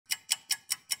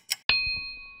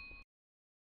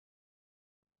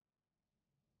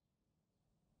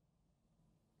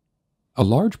A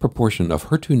large proportion of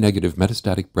HER2-negative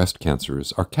metastatic breast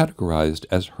cancers are categorized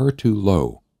as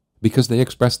HER2-low because they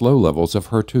express low levels of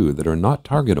HER2 that are not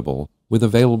targetable with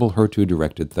available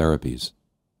HER2-directed therapies.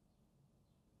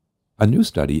 A new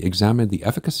study examined the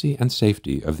efficacy and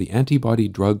safety of the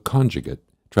antibody-drug conjugate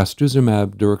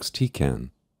Trastuzumab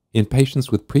Deruxtecan in patients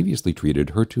with previously treated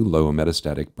HER2-low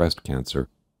metastatic breast cancer.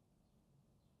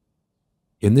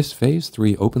 In this Phase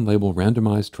 3 open-label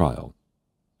randomized trial,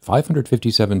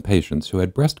 557 patients who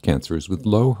had breast cancers with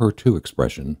low HER2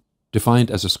 expression,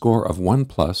 defined as a score of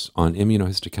 1+ on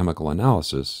immunohistochemical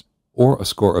analysis, or a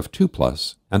score of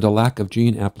 2+ and a lack of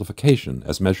gene amplification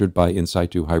as measured by in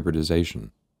situ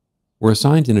hybridization, were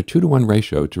assigned in a 2-to-1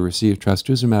 ratio to receive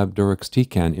Trastuzumab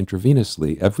Deruxtecan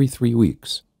intravenously every 3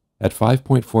 weeks at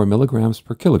 5.4 milligrams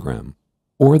per kilogram,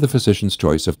 or the physician's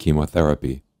choice of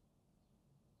chemotherapy.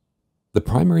 The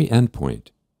primary endpoint,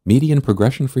 median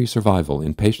progression-free survival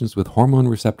in patients with hormone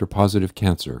receptor-positive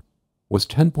cancer, was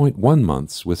 10.1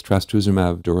 months with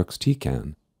Trastuzumab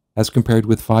Deruxtecan, as compared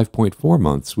with 5.4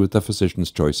 months with the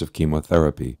physician's choice of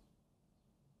chemotherapy.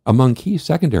 Among key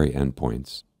secondary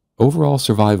endpoints, overall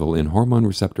survival in hormone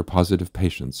receptor-positive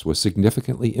patients was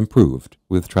significantly improved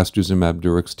with Trastuzumab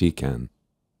Deruxtecan,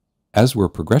 as were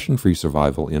progression-free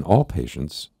survival in all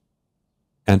patients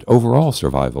and overall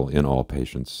survival in all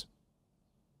patients.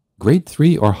 Grade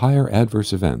 3 or higher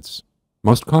adverse events,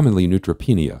 most commonly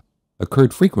neutropenia,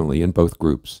 occurred frequently in both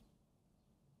groups.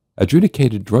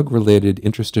 Adjudicated drug-related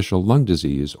interstitial lung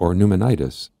disease or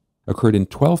pneumonitis occurred in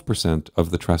 12% of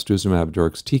the Trastuzumab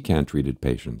Deruxtecan-treated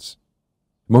patients,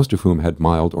 most of whom had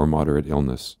mild or moderate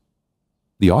illness.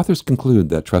 The authors conclude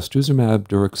that Trastuzumab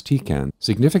Deruxtecan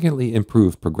significantly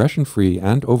improved progression-free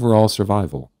and overall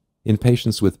survival in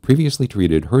patients with previously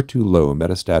treated HER2-low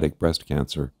metastatic breast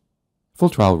cancer. Full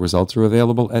trial results are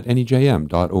available at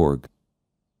NEJM.org.